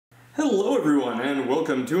Hello everyone, and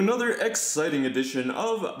welcome to another exciting edition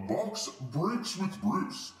of Box Breaks with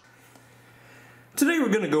Bruce. Today we're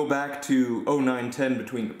going to go back to 09-10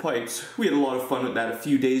 Between the Pipes. We had a lot of fun with that a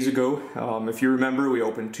few days ago. If you remember, we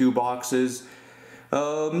opened 2 boxes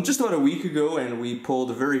just about a week ago, and we pulled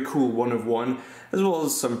a very cool 1 of 1, as well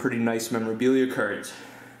as some pretty nice memorabilia cards.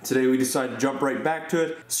 Today we decided to jump right back to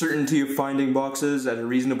it. Certainty of finding boxes at a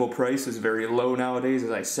reasonable price is very low nowadays. As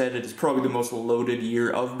I said, it is probably the most loaded year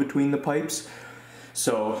of Between the Pipes.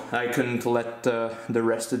 So I couldn't let the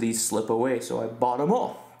rest of these slip away, so I bought them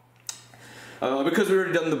all. Because we've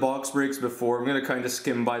already done the box breaks before, I'm going to kind of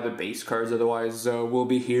skim by the base cards, otherwise we'll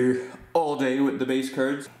be here all day with the base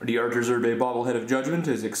cards. The Archer's Irbe Bobblehead of Judgement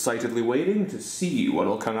is excitedly waiting to see what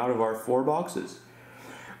will come out of our 4 boxes.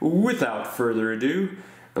 Without further ado,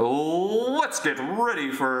 let's get ready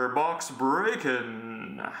for box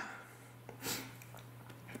breaking.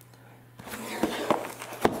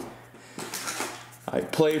 I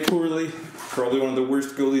play poorly. Probably one of the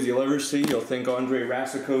worst goalies you'll ever see. You'll think Andre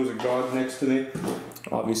Rasico's a god next to me.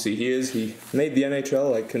 Obviously he is. He made the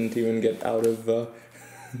NHL. I couldn't even get out of...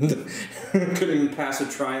 couldn't even pass a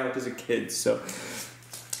tryout as a kid, so...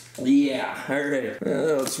 Yeah, alright.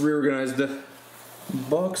 Let's reorganize the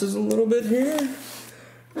boxes a little bit here.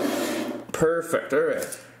 Perfect, alright.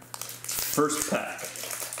 First pack.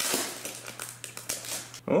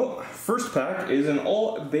 Well, first pack is an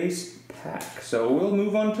all-base pack, so we'll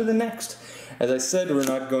move on to the next. As I said, we're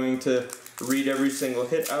not going to read every single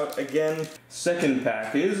hit out again. Second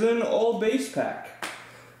pack is an all-base pack.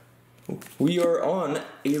 We are on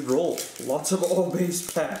a roll. Lots of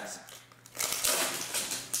all-base packs.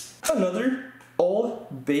 Another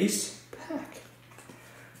all-base pack.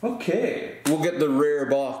 Okay, we'll get the rare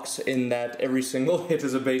box in that every single hit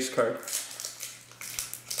is a base card.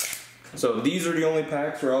 So these are the only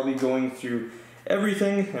packs where I'll be going through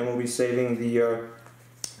everything, and we'll be saving the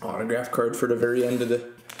autograph card for the very end of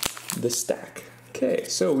the stack. Okay,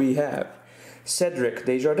 so we have Cedric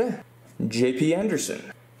Desjardins, J.P.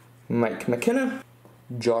 Anderson, Mike McKenna,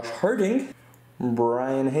 Josh Harding,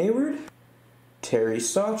 Brian Hayward, Terry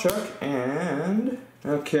Sawchuk, and...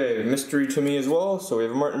 okay, mystery to me as well, so we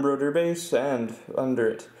have Martin Brodeur base, and under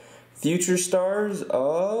it, Future Stars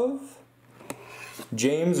of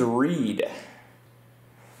James Reed.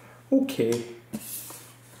 Okay.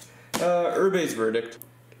 Irbe's verdict.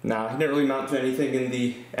 Nah, he didn't really amount to anything in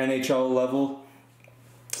the NHL level.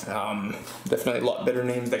 Definitely a lot better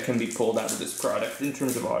names that can be pulled out of this product in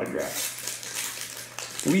terms of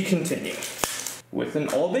autographs. We continue with an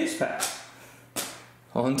all-base pack.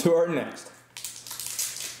 On to our next.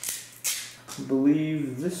 I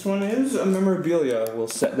believe this one is a memorabilia. We'll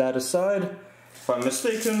set that aside. If I'm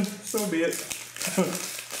mistaken, so be it.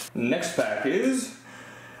 Next pack is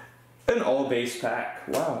an all-base pack.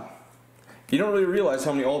 Wow. You don't really realize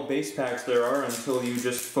how many all-base packs there are until you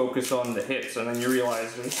just focus on the hits, and then you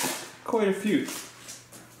realize there's quite a few.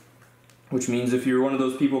 Which means if you were one of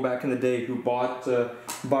those people back in the day who bought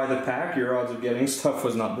by the pack, your odds of getting stuff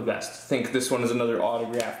was not the best. I think this one is another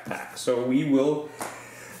autograph pack. So we will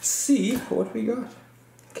see what we got.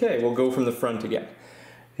 Okay, we'll go from the front again.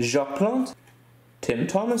 Jacques Plante, Tim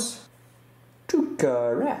Thomas,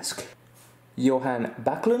 Tuukka Rask, Johan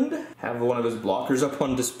Backlund, have one of his blockers up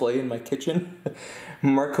on display in my kitchen,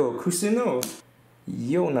 Marco Cusino,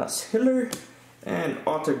 Jonas Hiller, and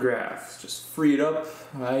autographs. Just free it up.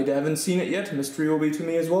 I haven't seen it yet. Mystery will be to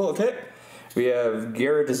me as well. Okay. We have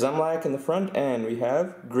Garrett Zemlak in the front, and we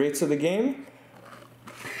have greats of the game,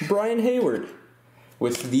 Brian Hayward,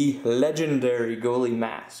 with the legendary goalie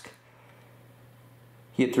mask.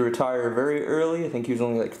 He had to retire very early. I think he was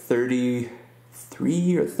only like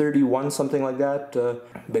 33 or 31, something like that,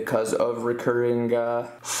 because of recurring,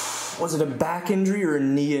 was it a back injury or a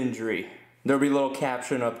knee injury? There'll be a little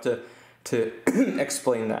caption up to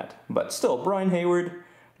explain that. But still, Brian Hayward,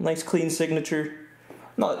 nice clean signature.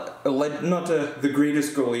 Not the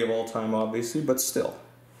greatest goalie of all time, obviously, but still.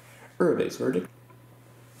 Irbe's verdict.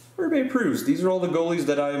 Irbe proves these are all the goalies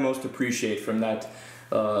that I most appreciate from that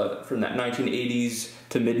 1980s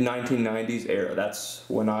to mid 1990s era. That's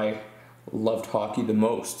when I loved hockey the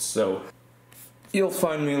most. So you'll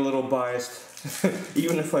find me a little biased,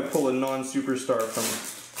 even if I pull a non-superstar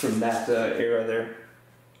from that era there.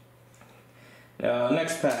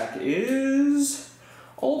 Next pack is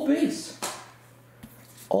all base.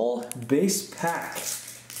 All base pack.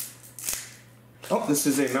 Oh, this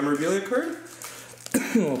is a memorabilia card.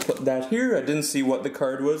 We'll put that here. I didn't see what the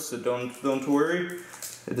card was, so don't worry.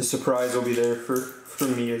 The surprise will be there for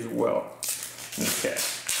me as well. Okay.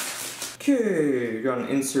 Okay, got an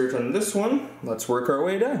insert on this one. Let's work our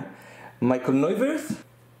way down. Michael Neuwirth,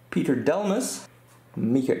 Peter Delmas,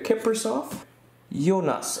 Mika Kiprusoff,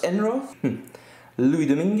 Jonas Enroth, Louis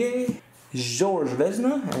Domingue, Georges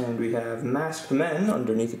Vesna, and we have Masked Men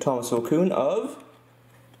underneath the Thomas O'Coon of...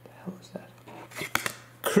 What the hell is that?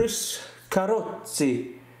 Chris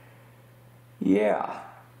Carozzi. Yeah.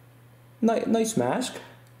 Nice mask.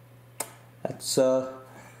 That's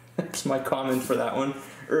my comment for that one.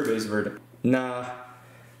 Irbe's verdict. Nah.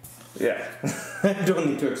 Yeah. I don't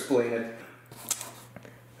need to explain it.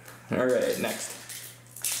 Alright, next.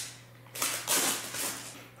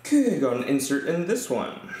 Okay, got an insert in this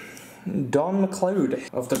one. Don McLeod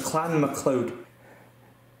of the Clan McLeod.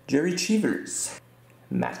 Jerry Cheevers.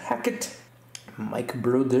 Matt Hackett. Mike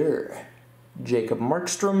Brodeur. Jacob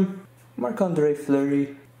Markstrom. Marc-Andre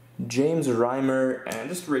Fleury. James Reimer. And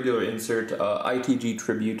just a regular insert, ITG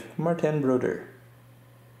tribute. Martin Brodeur.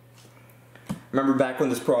 Remember back when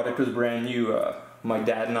this product was brand new, my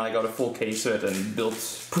dad and I got a full case of it and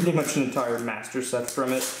built pretty much an entire master set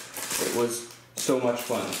from it. It was so much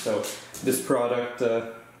fun. So this product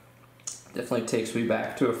definitely takes me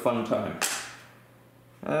back to a fun time.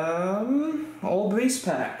 All base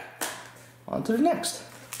pack. On to the next.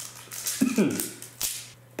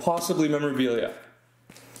 Possibly memorabilia.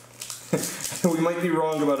 We might be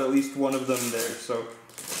wrong about at least one of them there, so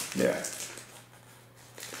yeah.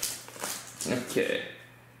 Okay.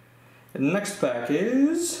 The next pack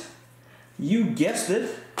is, you guessed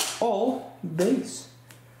it, all base.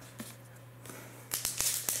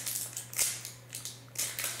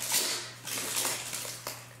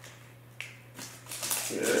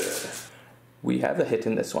 We have a hit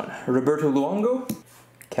in this one. Roberto Luongo,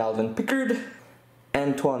 Calvin Pickard,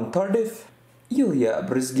 Antoine Tardif, Ilya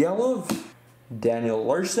Brizgalov, Daniel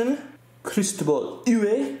Larson, Cristobal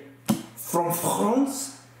Huet from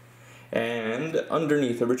France, and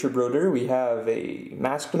underneath Richard Brodeur we have a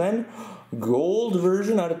Masked Men gold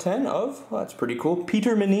version out of 10 of, well, that's pretty cool,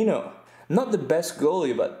 Peter Menino. Not the best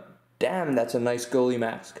goalie, but damn, that's a nice goalie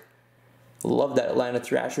mask. Love that Atlanta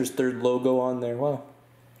Thrashers third logo on there, wow.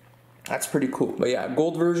 That's pretty cool. But yeah,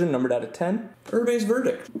 gold version, numbered out of 10. Irbe's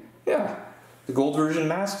verdict. Yeah, the gold version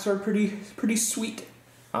masks are pretty sweet.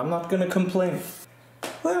 I'm not gonna complain.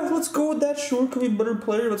 Well, let's go with that. Sure, could be a better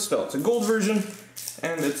player, but still, it's a gold version,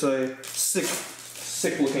 and it's a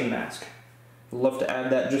sick looking mask. Love to add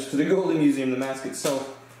that just to the Goalie Museum, the mask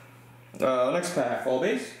itself. Next pack, all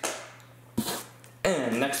base.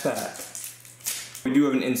 And next pack. We do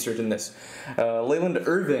have an insert in this. Leyland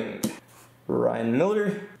Irving, Ryan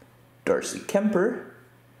Miller, Darcy Kemper.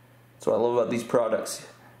 That's what I love about these products.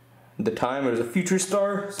 At the time, it was a future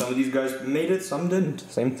star. Some of these guys made it, some didn't.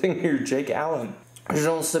 Same thing here, Jake Allen.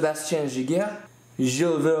 Jean-Sébastien Giguère.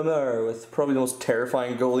 Gilles Villemeur with probably the most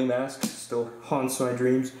terrifying goalie mask. Still haunts my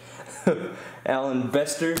dreams. Alan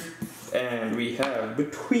Bester. And we have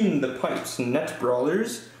Between the Pipes Net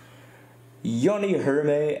Brawlers, Yoni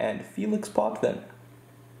Herme and Felix Potvin.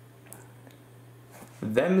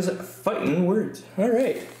 Them's fighting words.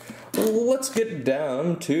 Alright, let's get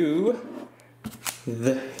down to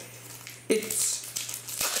the hits.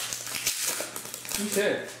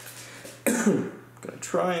 Okay. Gonna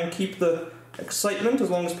try and keep the excitement as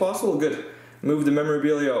long as possible. Good. Move the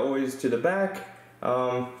memorabilia always to the back.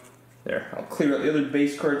 There, I'll clear out the other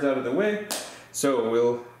base cards out of the way. So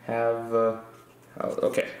we'll have,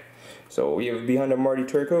 okay. So we have behind a Marty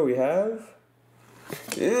Turco, we have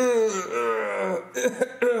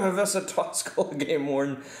Vesa Toscal game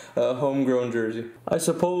worn homegrown jersey. I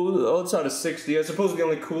suppose, oh, it's not a 60. I suppose the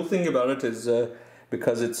only cool thing about it is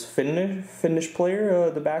because it's Finnish player,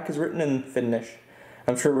 the back is written in Finnish.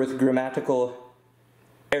 I'm sure with grammatical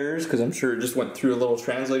errors, because I'm sure it just went through a little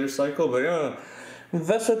translator cycle, but yeah.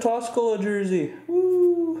 Vesa Toscal jersey.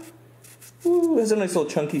 Woo! Woo! There's a nice little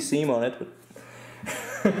chunky seam on it.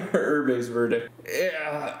 Irbe's verdict.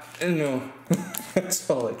 Yeah, no. That's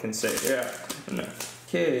all I can say. Yeah, no.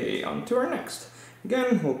 Okay, on to our next.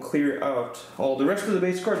 Again, we'll clear out all the rest of the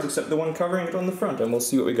base cards except the one covering it on the front, and we'll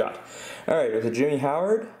see what we got. Alright, with a Jimmy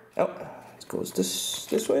Howard. Oh, it goes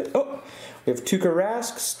this way. Oh, we have Tuukka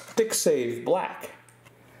Rask, Stick Save Black.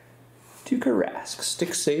 Tuukka Rask,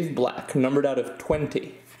 Stick Save Black, numbered out of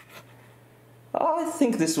 20. I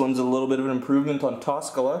think this one's a little bit of an improvement on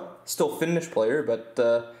Toskala. Still Finnish player, but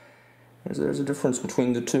there's a difference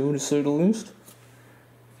between the two, to say the least.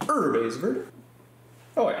 Irbe's verdict.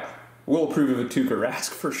 Oh yeah, we'll approve of a Tuukka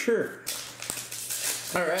Rask for sure.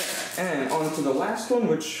 Alright, and on to the last one,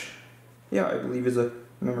 which, yeah, I believe is a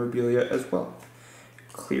memorabilia as well.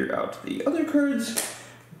 Clear out the other cards.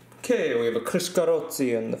 Okay, we have a Chris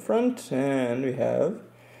Carozzi in the front, and we have,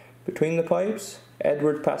 Between the Pipes,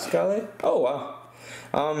 Edward Pascale. Oh wow.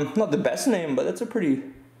 Not the best name, but that's a pretty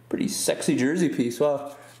Pretty sexy jersey piece.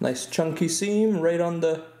 Wow, nice chunky seam right on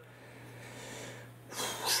the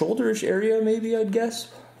shoulderish area, maybe, I'd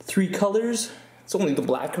guess. 3 colors. It's only the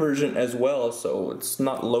black version as well, so it's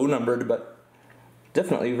not low numbered, but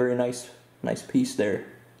definitely a very nice piece there.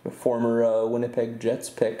 A former Winnipeg Jets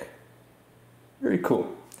pick. Very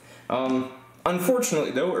cool.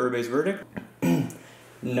 Unfortunately though, Irbe's verdict.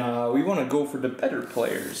 Nah, we want to go for the better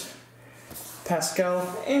players. Pascal,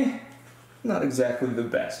 not exactly the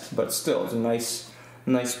best, but still, it's a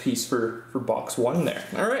nice piece for box 1 there.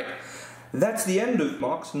 Alright, that's the end of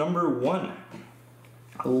box number 1.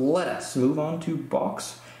 Let us move on to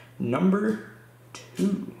box number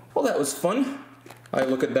 2. Well, that was fun. I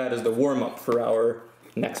look at that as the warm-up for our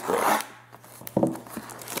next break.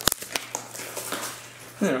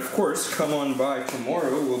 And of course, come on by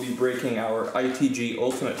tomorrow, we'll be breaking our ITG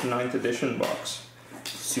Ultimate 9th Edition box.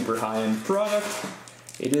 Super high-end product.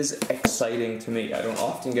 It is exciting to me. I don't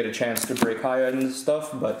often get a chance to break high-end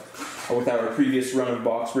stuff, but with our previous run of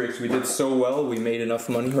box breaks, we did so well, we made enough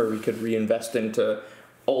money where we could reinvest into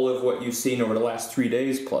all of what you've seen over the last 3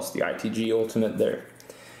 days, plus the ITG Ultimate there.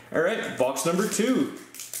 Alright, box number 2.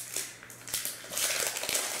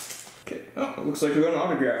 Okay, oh, it looks like we got an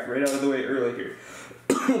autograph right out of the way early here.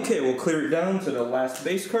 Okay, we'll clear it down to the last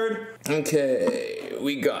base card. Okay,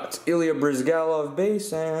 we got Ilya Brizgalov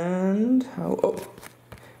base and...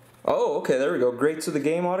 Oh, okay, there we go. Greats of the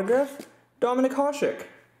Game autograph. Dominik Hasek.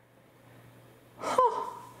 Huh.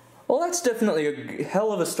 Well, that's definitely a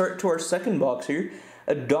hell of a start to our second box here.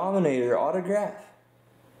 A Dominator autograph.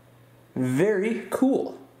 Very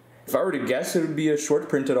cool. If I were to guess, it would be a short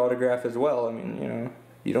printed autograph as well. I mean, you know,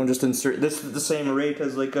 you don't just insert this at the same rate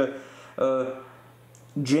as like a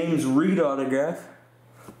James Reed autograph.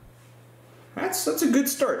 That's a good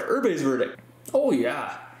start. Irbe's verdict. Oh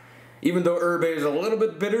yeah. Even though Irbe is a little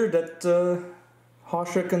bit bitter that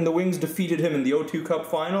Hasek and the Wings defeated him in the O2 Cup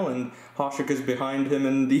final, and Hasek is behind him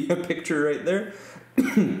in the picture right there,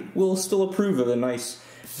 we'll still approve of a nice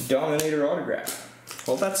Dominator autograph.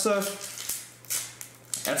 Well, that's a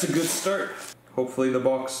good start. Hopefully the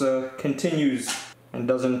box continues and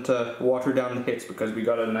doesn't water down the hits, because we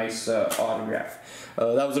got a nice autograph.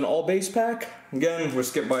 That was an all base pack. Again, we're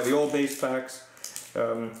skipped by the all base packs.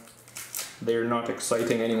 They're not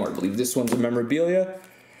exciting anymore. I believe this one's a memorabilia.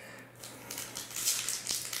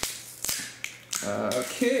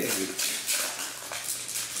 Okay.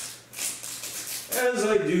 As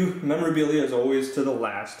I do, memorabilia is always to the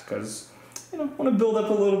last, because, you know, I want to build up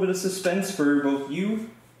a little bit of suspense for both you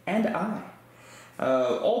and I.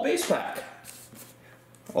 All base pack.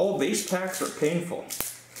 All base packs are painful,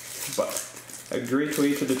 but a great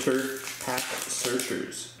way to deter pack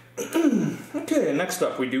searchers. Okay, next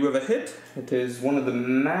up we do have a hit. It is one of the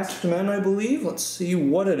masked men, I believe. Let's see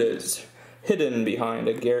what it is. Hidden behind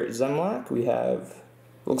a Garrett Zemlak, we have,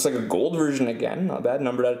 looks like a gold version again, not bad,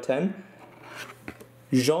 numbered out of 10.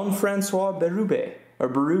 Jean-Francois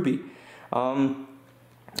Berube.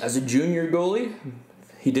 As a junior goalie,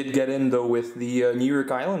 he did get in though with the New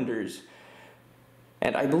York Islanders.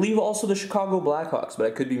 And I believe also the Chicago Blackhawks, but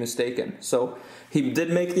I could be mistaken. So he did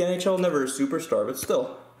make the NHL, never a superstar, but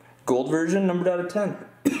still. Gold version, numbered out of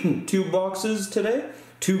 10. 2 boxes today,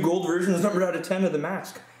 2 gold versions numbered out of 10 of the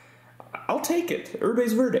mask. I'll take it.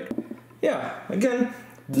 Irbe's verdict. Yeah, again,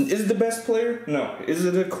 is it the best player? No. Is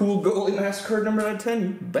it a cool goalie mask card numbered out of 10?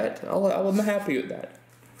 You bet. I'm happy with that.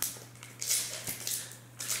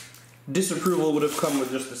 Disapproval would have come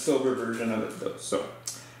with just the silver version of it though, so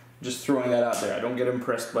just throwing that out there. I don't get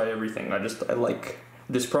impressed by everything. I like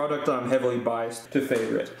this product. I'm heavily biased to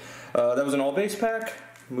favor it. That was an all base pack.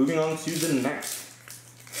 Moving on to the next.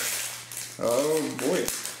 Oh boy.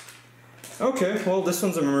 Okay, well this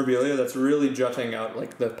one's a memorabilia that's really jutting out,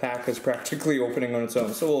 like the pack is practically opening on its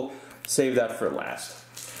own, so we'll save that for last.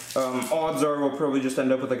 Odds are we'll probably just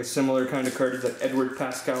end up with like a similar kind of card as that Edward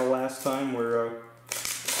Pascal last time, where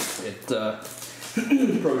it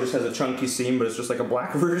probably just has a chunky seam, but it's just like a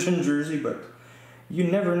black version jersey, but you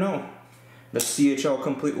never know. The CHL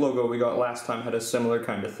Complete logo we got last time had a similar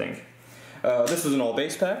kind of thing. This was an all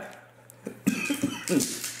base pack.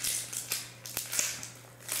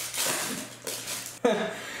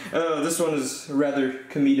 This one is rather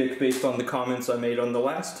comedic based on the comments I made on the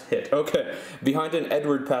last hit. Okay, behind an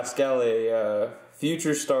Edward Pascal, a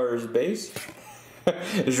Future Stars base.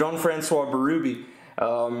 Jean-Francois Berube,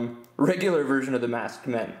 regular version of the Masked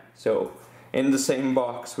Men. So, in the same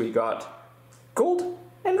box we got gold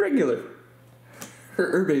and regular.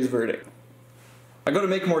 Irbe's verdict. I gotta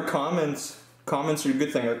make more comments. Comments are a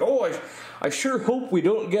good thing. Like, oh, I sure hope we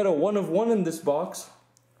don't get a 1 of 1 in this box.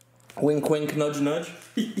 Wink, wink, nudge, nudge.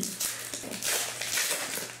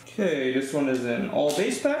 Okay, this one is an all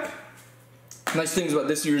base pack. Nice things about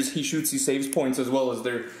this year's He Shoots, He Saves points as well as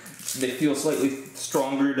they feel slightly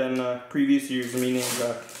stronger than previous years, meaning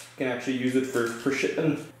you can actually use it for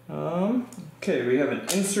shipping. Okay, we have an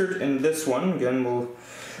insert in this one. Again, we'll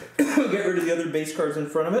get rid of the other base cards in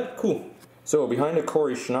front of it. Cool. So behind the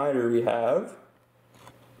Corey Schneider we have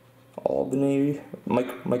Albany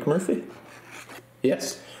Mike Murphy.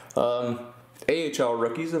 Yes. AHL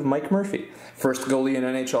rookies of Mike Murphy. First goalie in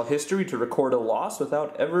NHL history to record a loss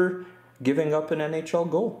without ever giving up an NHL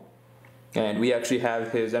goal. And we actually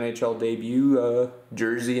have his NHL debut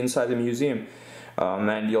jersey inside the museum.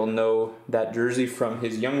 And you'll know that jersey from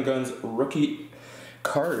his Young Guns rookie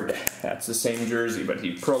card. That's the same jersey, but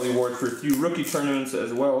he probably wore it for a few rookie tournaments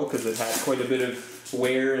as well because it had quite a bit of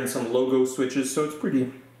wear and some logo switches, so it's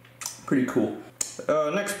pretty cool.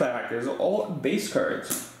 Next pack is all base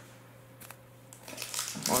cards.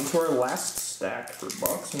 On to our last stack for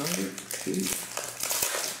box number 2.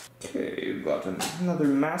 Okay, we've got another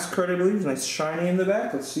mask card, I believe. Nice shiny in the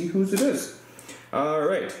back. Let's see whose it is.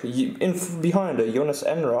 Alright, behind Jonas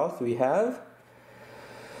Enroth, we have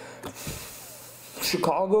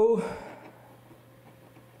Chicago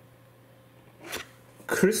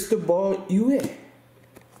Cristobal Ue.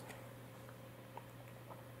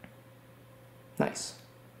 Nice.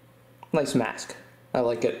 Nice mask. I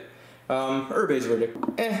like it. Irbe's verdict.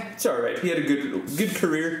 It's alright. He had a good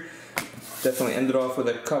career. Definitely ended off with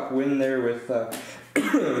a cup win there with,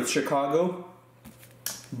 with Chicago.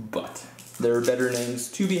 But there are better names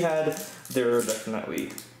to be had. There are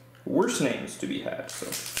definitely worse names to be had. So.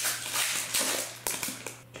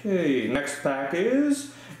 Okay, next pack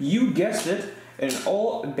is, you guessed it, an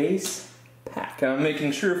all base pack. I'm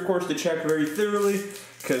making sure, of course, to check very thoroughly.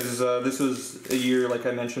 Because this was a year, like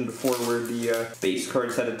I mentioned before, where the base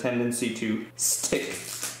cards had a tendency to stick.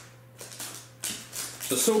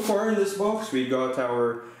 So far in this box, we got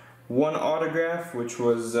our one autograph, which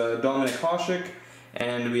was Dominic Hasek,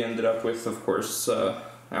 and we ended up with, of course,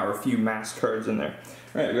 our few mask cards in there.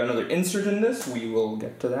 Alright, we got another insert in this. We will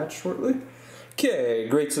get to that shortly. Okay,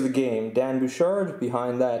 greats of the game. Dan Bouchard.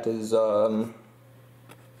 Behind that is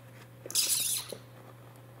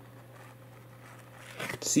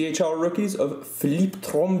CHL rookies of Philippe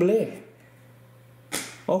Tremblay.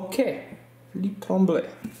 Okay, Philippe Tremblay.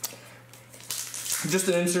 Just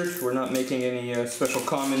an insert. We're not making any special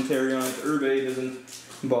commentary on it. Irbe doesn't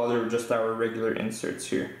bother with just our regular inserts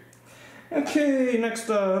here. Okay, next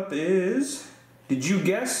up is, did you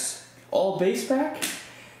guess all base pack?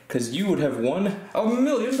 Because you would have won $1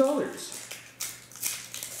 million.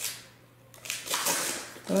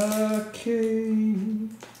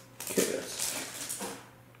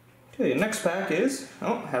 Okay, next pack is,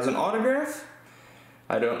 has an autograph.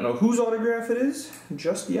 I don't know whose autograph it is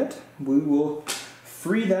just yet. We will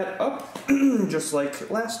free that up, just like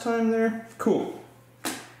last time there. Cool.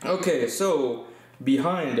 Okay, so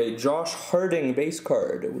behind a Josh Harding base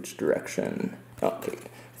card, which direction? Okay,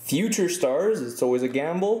 Future Stars, it's always a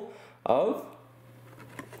gamble, of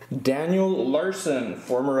Daniel Larson,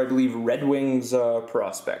 former, I believe, Red Wings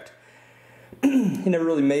prospect. He never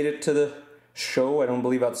really made it to the show, I don't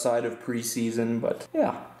believe, outside of preseason, but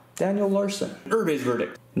yeah, Daniel Larson. Irbe's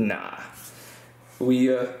verdict. Nah. We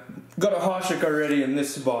got a Hasek already in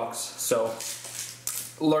this box, so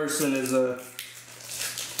Larson is a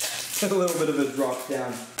little bit of a drop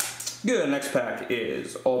down. Good, next pack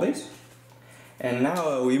is all base. And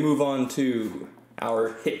now we move on to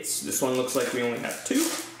our hits. This one looks like we only have 2,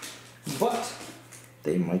 but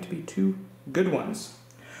they might be 2 good ones.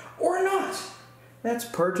 Or not! That's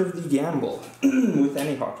part of the gamble with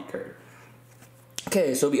any hockey card.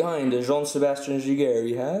 Okay, so behind Jean-Sébastien Giguère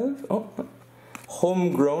we have,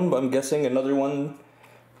 homegrown, but I'm guessing another one,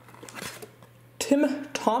 Tim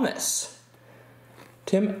Thomas.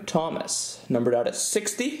 Tim Thomas, numbered out at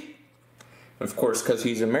 60. Of course, because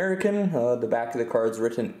he's American, the back of the card's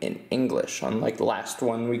written in English, unlike the last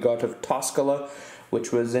one we got of Toskala,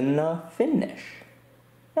 which was in Finnish.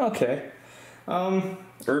 Okay.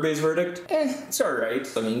 Irbe's verdict? It's alright.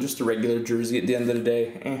 I mean, just a regular jersey at the end of the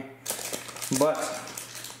day. But,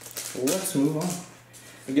 let's move on.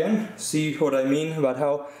 Again, see what I mean about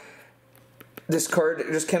how this card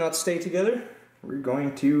just cannot stay together? We're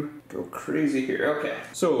going to go crazy here. Okay,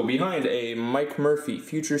 so behind a Mike Murphy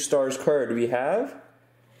Future Stars card, we have,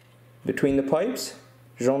 between the pipes,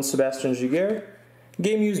 Jean-Sébastien Giguère,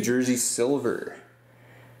 game used jersey silver.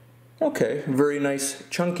 Okay, very nice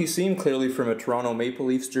chunky seam, clearly from a Toronto Maple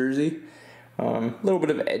Leafs jersey. A little bit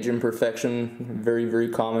of edge imperfection, very, very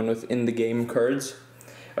common with in-the-game cards.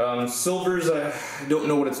 Silvers, I don't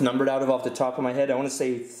know what it's numbered out of off the top of my head. I want to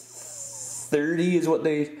say 30 is what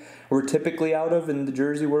they were typically out of in the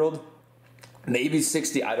jersey world. Maybe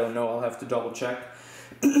 60, I don't know, I'll have to double check.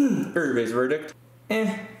 Irbe's verdict.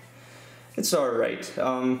 It's alright.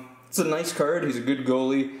 It's a nice card, he's a good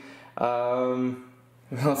goalie.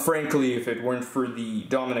 Well, frankly, if it weren't for the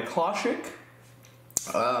Dominic Hasek,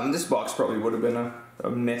 this box probably would have been a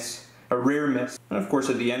miss. A rare miss. And of course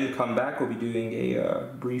at the end, come back, we'll be doing a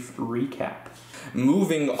brief recap.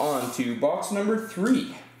 Moving on to box number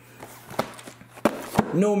 3.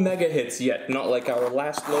 No mega hits yet, not like our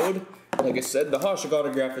last load. Like I said, the Hasek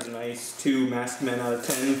autograph is nice, 2 masked men out of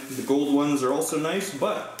 10. The gold ones are also nice,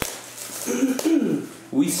 but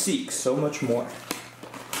we seek so much more.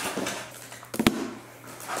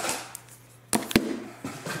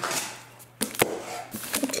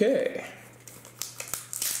 Okay.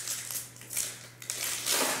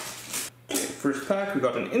 First pack, we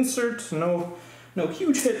got an insert, no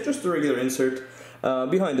huge hit, just a regular insert.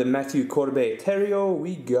 Behind the Matthew Corbeil-Thériault,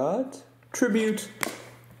 we got Tribute,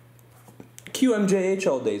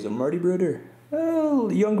 QMJHL days of Marty Brodeur.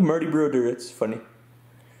 Well, young Marty Brodeur, it's funny.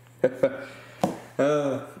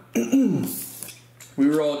 We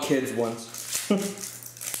were all kids once.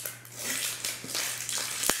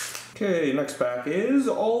 Okay, next pack is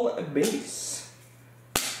all base.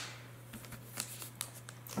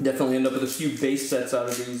 Definitely end up with a few base sets out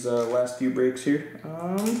of these last few breaks here.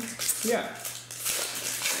 Yeah.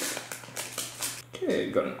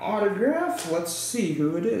 Okay, got an autograph. Let's see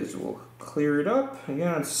who it is. We'll clear it up.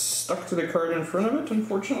 Again, it's stuck to the card in front of it,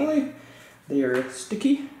 unfortunately. They are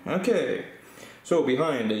sticky. Okay. So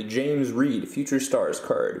behind a James Reed Future Stars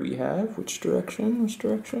card, we have, which direction?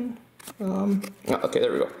 Okay,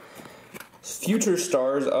 there we go. Future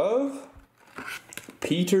Stars of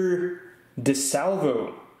Peter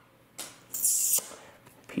DeSalvo.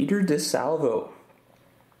 Peter DeSalvo.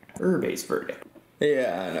 Irbe's verdict.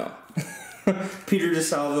 Yeah, I know. Peter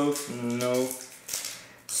DeSalvo, no.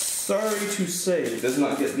 Sorry to say, does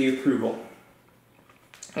not get the approval.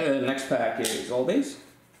 Next pack is all base.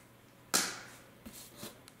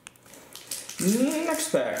 Next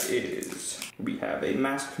pack is, we have a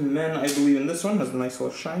Masked Men, I believe in this one, has a nice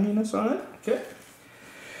little shininess on it. Okay.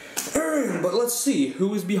 But let's see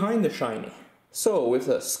who is behind the shiny. So with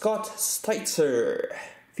a Scott Steitzer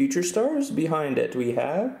Future Stars, behind it we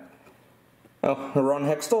have, oh, Ron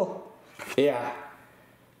Hextall. Yeah,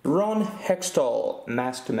 Ron Hextall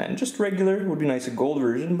Masked Men. Just regular, would be nice, a gold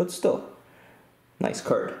version, but still. Nice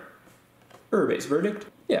card. Irbe's verdict?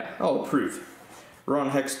 Yeah, I'll approve.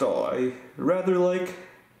 Ron Hextall, I rather like.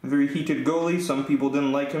 Very heated goalie. Some people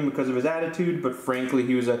didn't like him because of his attitude, but frankly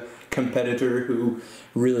he was a competitor who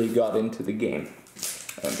really got into the game.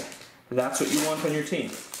 And that's what you want on your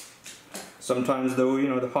team. Sometimes though, you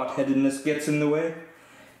know, the hot-headedness gets in the way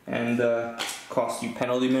and costs you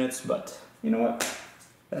penalty minutes, but you know what?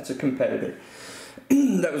 That's a competitor.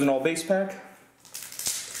 That was an all-base pack.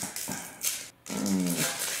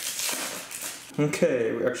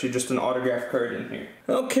 Okay, actually just an autograph card in here.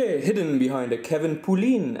 Okay, hidden behind a Kevin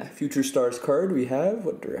Poulin Future Stars card, we have,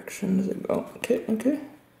 what direction does it go? Okay.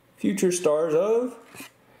 Future Stars of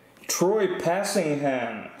Troy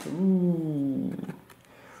Passingham.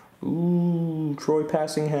 Ooh, Troy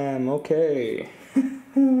Passingham, okay.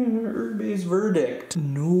 Irbe's verdict.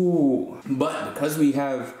 No. But because we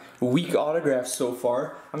have weak autographs so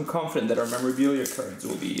far, I'm confident that our memorabilia cards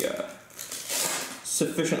will be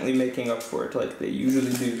sufficiently making up for it like they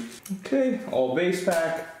usually do. Okay, all base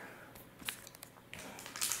pack.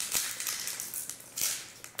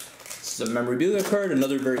 This is a memorabilia card,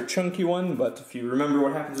 another very chunky one, but if you remember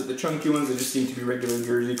what happens with the chunky ones, they just seem to be regular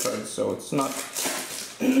jersey cards, so it's not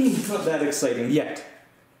that exciting yet.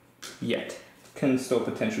 Can still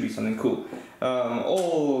potentially be something cool.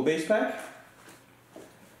 All base pack.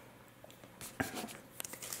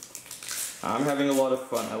 I'm having a lot of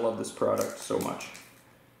fun. I love this product so much.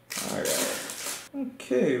 Alright.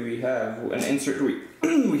 Okay, we have an insert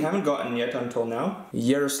we haven't gotten yet until now.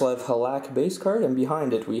 Yaroslav Halak base card, and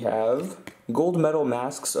behind it we have gold medal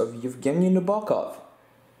masks of Yevgeny Nabokov.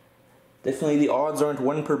 Definitely the odds aren't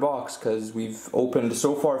 1 per box, because we've opened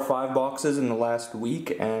so far 5 boxes in the last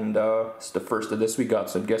week, and it's the first of this we got,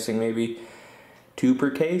 so I'm guessing maybe 2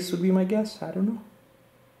 per case would be my guess. I don't know.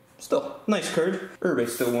 Still, nice card. Irbe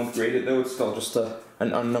still won't grade it though, it's still just an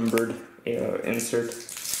unnumbered insert.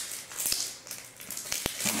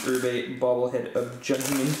 Irbe Bobblehead of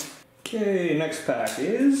Judgement. Okay, next pack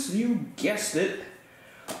is, you guessed it,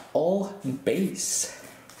 all base.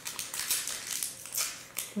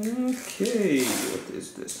 Okay, what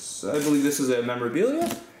is this? I believe this is a memorabilia.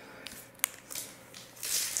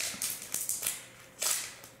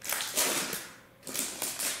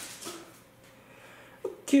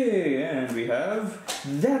 Okay, and we have,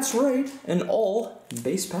 that's right, an all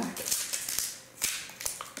base pack.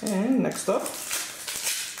 And next up,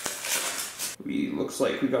 looks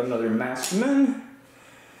like we got another Masked Men.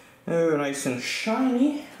 Oh, nice and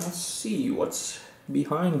shiny. Let's see what's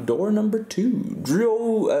behind door number 2.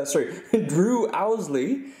 Drew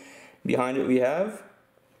Owsley. Behind it we have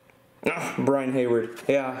Brian Hayward.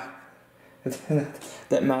 Yeah,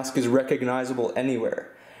 that mask is recognizable anywhere.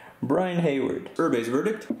 Brian Hayward. Irbe's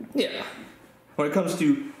verdict? Yeah. When it comes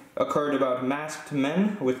to a card about masked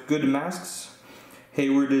men with good masks,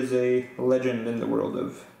 Hayward is a legend in the world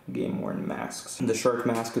of game-worn masks. The shark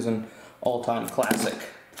mask is an all-time classic.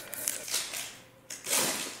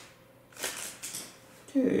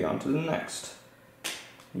 Okay, on to the next.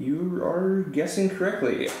 You are guessing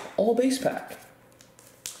correctly. All base pack.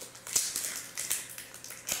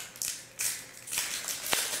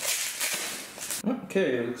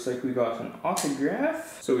 Okay, looks like we got an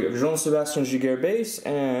autograph. So we have Jean-Sébastien Giguère base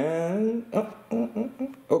and...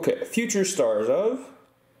 okay, future stars of...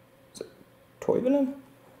 is it Toivonen?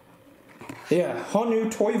 Yeah, Hannu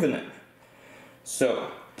Toivonen.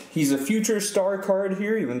 So, he's a future star card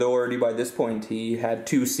here, even though already by this point he had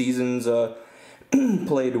 2 seasons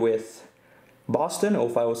played with Boston,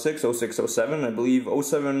 05-06, 06-07, I believe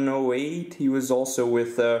 07-08 he was also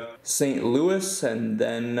with St. Louis, and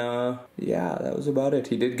then, yeah, that was about it.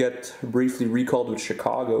 He did get briefly recalled with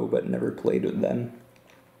Chicago, but never played with them.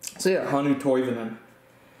 So yeah, Hannu Toivonen.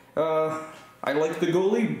 I like the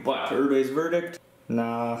goalie, but Irbe's verdict?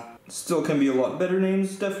 Nah, still can be a lot better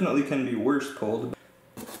names, definitely can be worse pulled.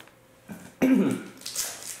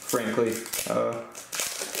 Frankly,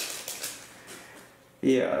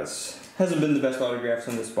 yeah, it hasn't been the best autographs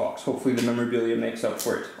in this box. Hopefully the memorabilia makes up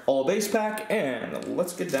for it. All base pack, and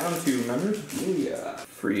let's get down to memorabilia.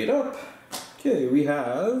 Free it up. Okay, we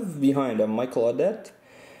have behind a Michael Audette,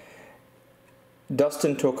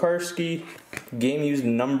 Dustin Tokarski, game used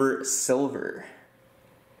number silver.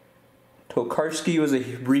 Tokarski was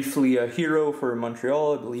briefly a hero for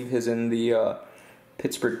Montreal. I believe he's in the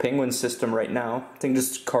Pittsburgh Penguins system right now. I think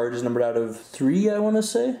this card is numbered out of 3, I want to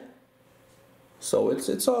say. So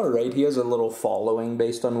it's alright. He has a little following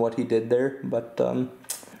based on what he did there. But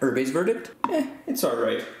Irbe's verdict? It's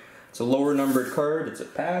alright. It's a lower numbered card. It's a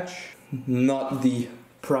patch. Not the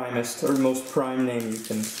primest or most prime name you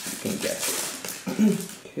can get.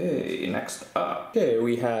 Okay, next up. Okay,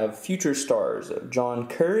 we have future stars of John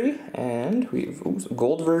Curry, and we have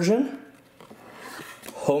gold version.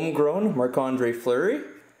 Homegrown Marc-Andre Fleury.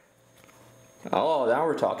 Oh, now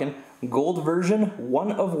we're talking. Gold version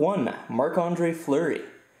 1 of 1 Marc-Andre Fleury.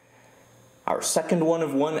 Our second 1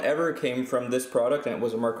 of 1 ever came from this product, and it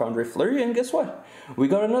was a Marc-Andre Fleury, and guess what? We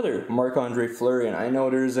got another Marc-Andre Fleury, and I know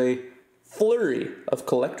there's a flurry of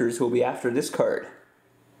collectors who will be after this card.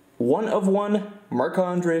 1 of 1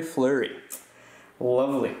 Marc-Andre Fleury.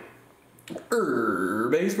 Lovely.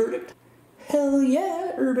 Irbe's verdict? Hell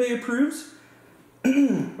yeah, Irbe approves.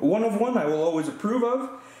 1 of 1 I will always approve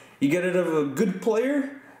of. You get it of a good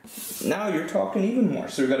player, now you're talking even more.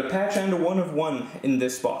 So we've got a patch and a 1 of 1 in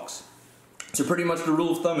this box. So pretty much the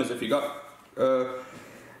rule of thumb is if you got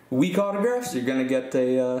weak autographs, you're gonna get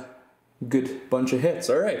a good bunch of hits.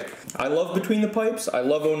 Alright, I love Between the Pipes, I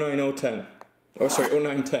love 09-010. Oh sorry,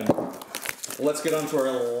 09-10. Let's get on to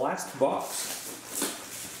our last box.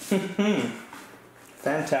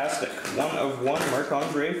 Fantastic. 1 of 1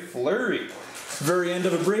 Marc-Andre Fleury. Very end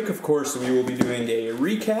of a break, of course, we will be doing a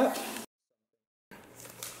recap.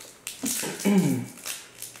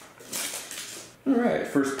 Alright,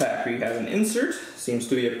 first pack we have an insert. Seems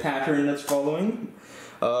to be a pattern that's following.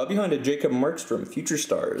 Behind it, Jacob Markstrom, Future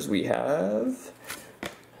Stars. We have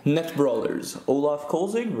Net Brawlers, Olaf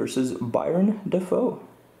Kolzig versus Byron Defoe.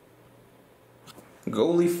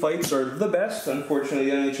 Goalie fights are the best. Unfortunately,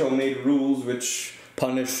 the NHL made rules which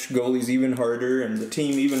punish goalies even harder and the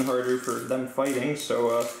team even harder for them fighting.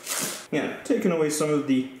 So, yeah, taking away some of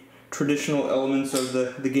the traditional elements of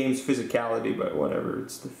the game's physicality, but whatever,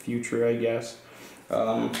 it's the future, I guess.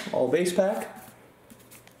 All base pack.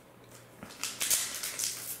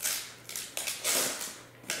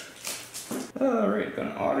 Alright, got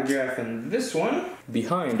an autograph in this one.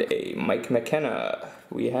 Behind a Mike McKenna,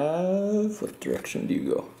 we have, what direction do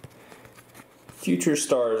you go? Future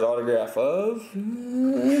Stars autograph of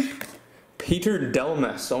Peter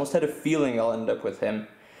Delmas. Almost had a feeling I'll end up with him.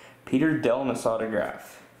 Peter Delmas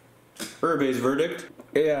autograph. Irbe's verdict?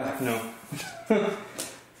 Yeah, no.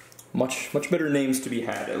 much better names to be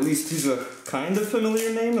had. At least he's a kind of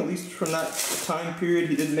familiar name, at least from that time period.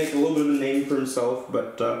 He did make a little bit of a name for himself,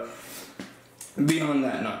 but beyond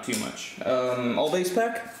that, not too much. All base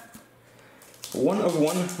pack? 1 of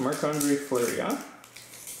 1 Marc-Andre Fleury, huh?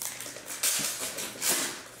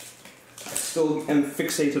 I still am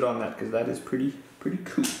fixated on that because that is pretty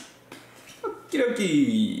cool. Okie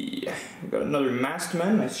dokie. We've got another Masked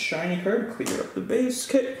Man, nice shiny card, clear up the base.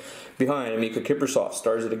 Okay. Behind Mika Kiprusoff,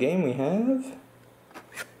 stars of the game, we have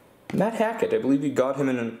Matt Hackett. I believe you got him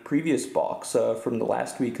in a previous box from the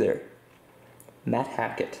last week there. Matt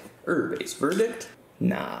Hackett. Irbe's Verdict?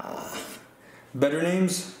 Nah. Better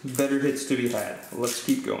names, better hits to be had. Let's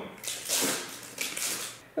keep going.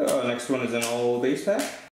 Next one is an all base pack.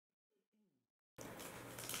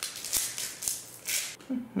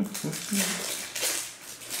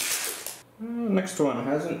 Next one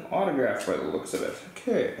has an autograph by the looks of it.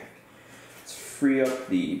 Okay. Let's free up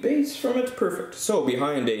the base from it. Perfect. So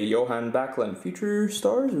behind a Johan Backlund Future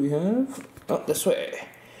Stars, we have, this way.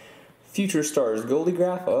 Future Stars Goldie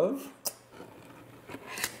Graph of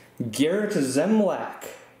Garrett Zemlak.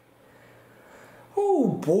 Oh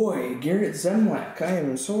boy, Garrett Zemlak. I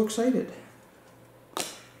am so excited.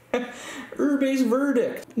 Irbe's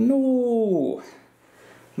Verdict. No.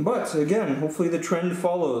 But again, hopefully the trend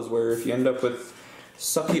follows where if you end up with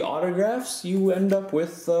sucky autographs, you end up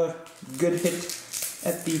with a good hit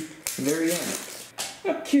at the very end.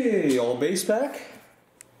 Okay, all base pack.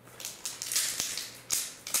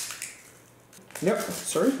 Yep,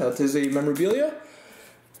 sorry, that is a memorabilia.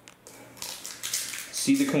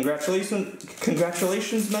 See the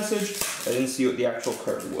congratulations message? I didn't see what the actual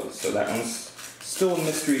card was, so that one's still a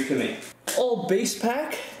mystery to me. All base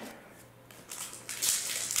pack.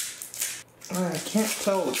 I can't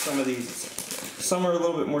tell with some of these. Some are a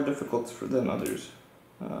little bit more difficult than others.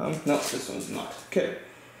 No, this one's not. Okay.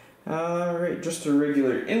 Alright, just a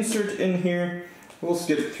regular insert in here. We'll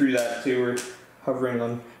skip through that too. We're hovering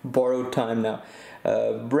on borrowed time now.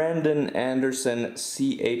 Brandon Anderson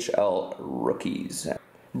CHL Rookies.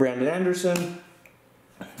 Brandon Anderson,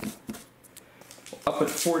 up at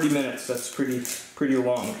 40 minutes. That's pretty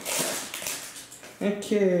long.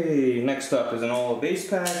 Okay, next up is an all base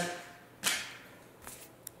pack.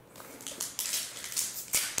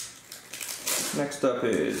 Next up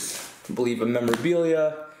is, I believe, a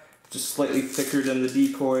memorabilia, just slightly thicker than the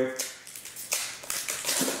decoy.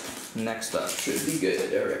 Next up should be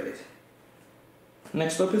good, alright.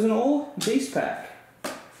 Next up is an all base pack.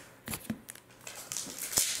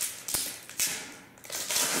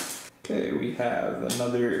 Okay, we have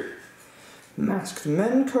another Masked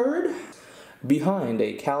Men card. Behind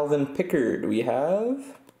a Calvin Pickard, we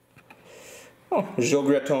have, Gilles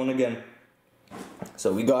Gratton again.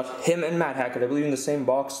 So we got him and Matt Hackett, I believe, in the same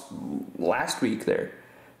box last week there.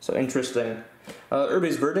 So interesting.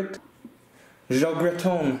 Irbe's Verdict. Gilles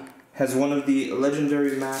Gratton has one of the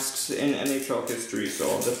legendary masks in NHL history, so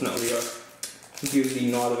I'll definitely give the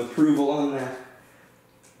nod of approval on that.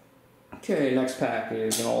 Okay, next pack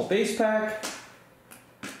is an all base pack.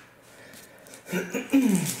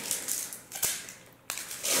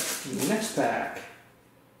 Next pack.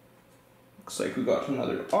 Looks like we got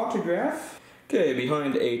another autograph. Okay,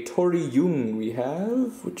 behind a Tori Jung we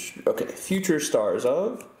have, Future Stars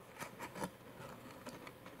of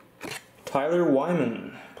Tyler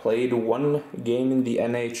Wyman. Played 1 game in the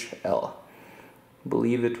NHL. I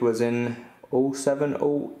believe it was in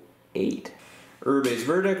 07-08. Irbe's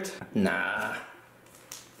Verdict? Nah.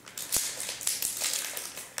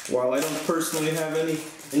 While I don't personally have any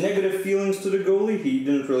negative feelings to the goalie, he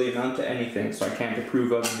didn't really amount to anything, so I can't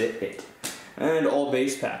approve of the hit. And all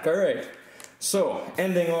base pack. Alright. So,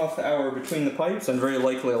 ending off our Between the Pipes, and very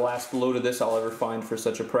likely the last load of this I'll ever find for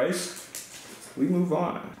such a price, we move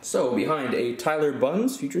on. So, behind a Tyler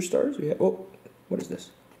Bunz Future Stars, we have, what is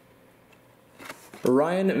this?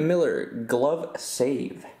 Ryan Miller Glove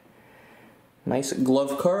Save. Nice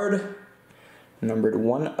glove card, numbered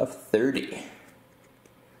 1 of 30.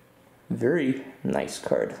 Very nice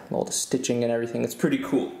card. All the stitching and everything, it's pretty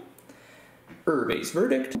cool. Irbe's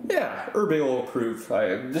Verdict. Yeah, Irbe will approve.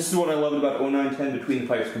 This is what I loved about 09-10 Between the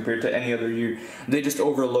Pipes compared to any other year. They just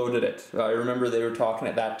overloaded it. I remember they were talking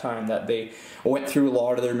at that time that they went through a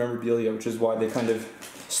lot of their memorabilia, which is why they kind of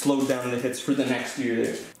slowed down the hits for the next year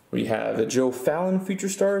there. We have a Joe Fallon Future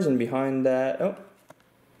Stars, and behind that, who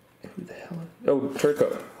the hell?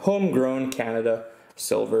 Turco. Homegrown Canada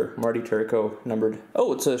Silver, Marty Turco, numbered,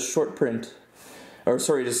 it's a short print. Or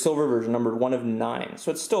sorry, the silver version, numbered 1 of 9.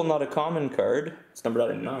 So it's still not a common card. It's numbered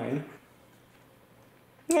out of 9.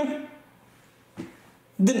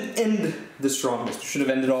 Didn't end the strongest. Should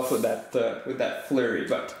have ended off with that flurry,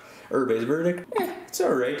 but Irbe's Verdict, it's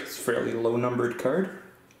alright. It's a fairly low numbered card.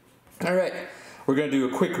 Alright, we're going to do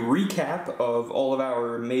a quick recap of all of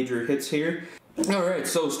our major hits here. Alright,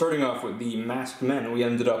 so starting off with the Masked Men, we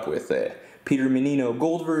ended up with Peter Menino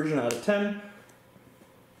gold version out of 10.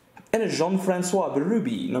 And a Jean-Francois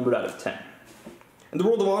Berube numbered out of 10. In the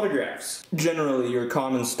world of autographs, generally your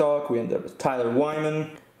common stock, we end up with Tyler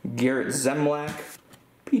Wyman, Garrett Zemlak,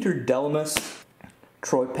 Peter Delmas,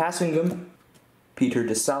 Troy Passingham, Peter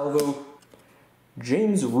DeSalvo,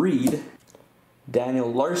 James Reed,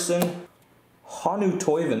 Daniel Larson, Hanu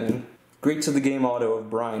Toivonen, Greats of the Game auto of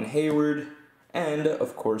Brian Hayward, and,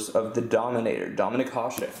 of course, of the Dominator, Dominik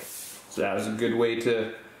Hasek. So that was a good way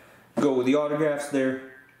to go with the autographs there.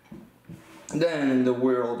 Then, in the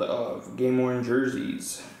world of game-worn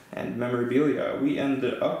jerseys and memorabilia, we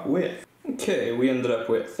ended up with a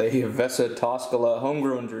Vesa Toskala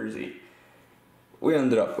homegrown jersey. We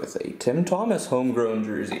ended up with a Tim Thomas homegrown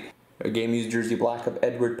jersey. A game-used jersey black of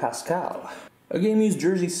Edward Pascal. A game-used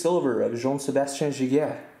jersey silver of Jean-Sébastien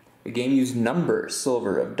Giguère. A game-used number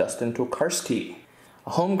silver of Dustin Tokarski.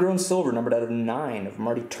 A homegrown silver numbered out of 9 of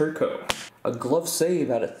Marty Turco. A glove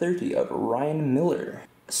save out of 30 of Ryan Miller.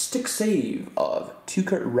 A stick save of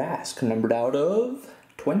Tuukka Rask numbered out of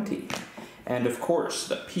 20. And of course,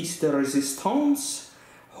 the piece de resistance,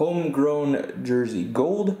 homegrown jersey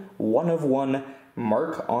gold, 1 of 1,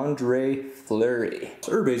 Marc-Andre Fleury.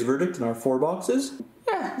 So Irbe's verdict in our 4 boxes.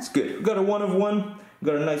 Yeah, it's good. We've got a 1 of 1, we've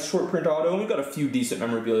got a nice short print auto, and we've got a few decent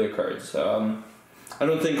memorabilia cards. I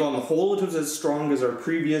don't think on the whole it was as strong as our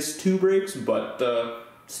previous 2 breaks, but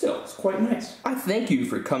still, it's quite nice. I thank you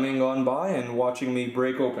for coming on by and watching me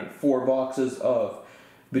break open 4 boxes of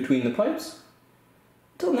Between the Pipes.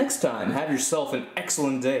 Till next time, have yourself an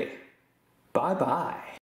excellent day.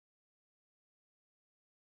 Bye-bye.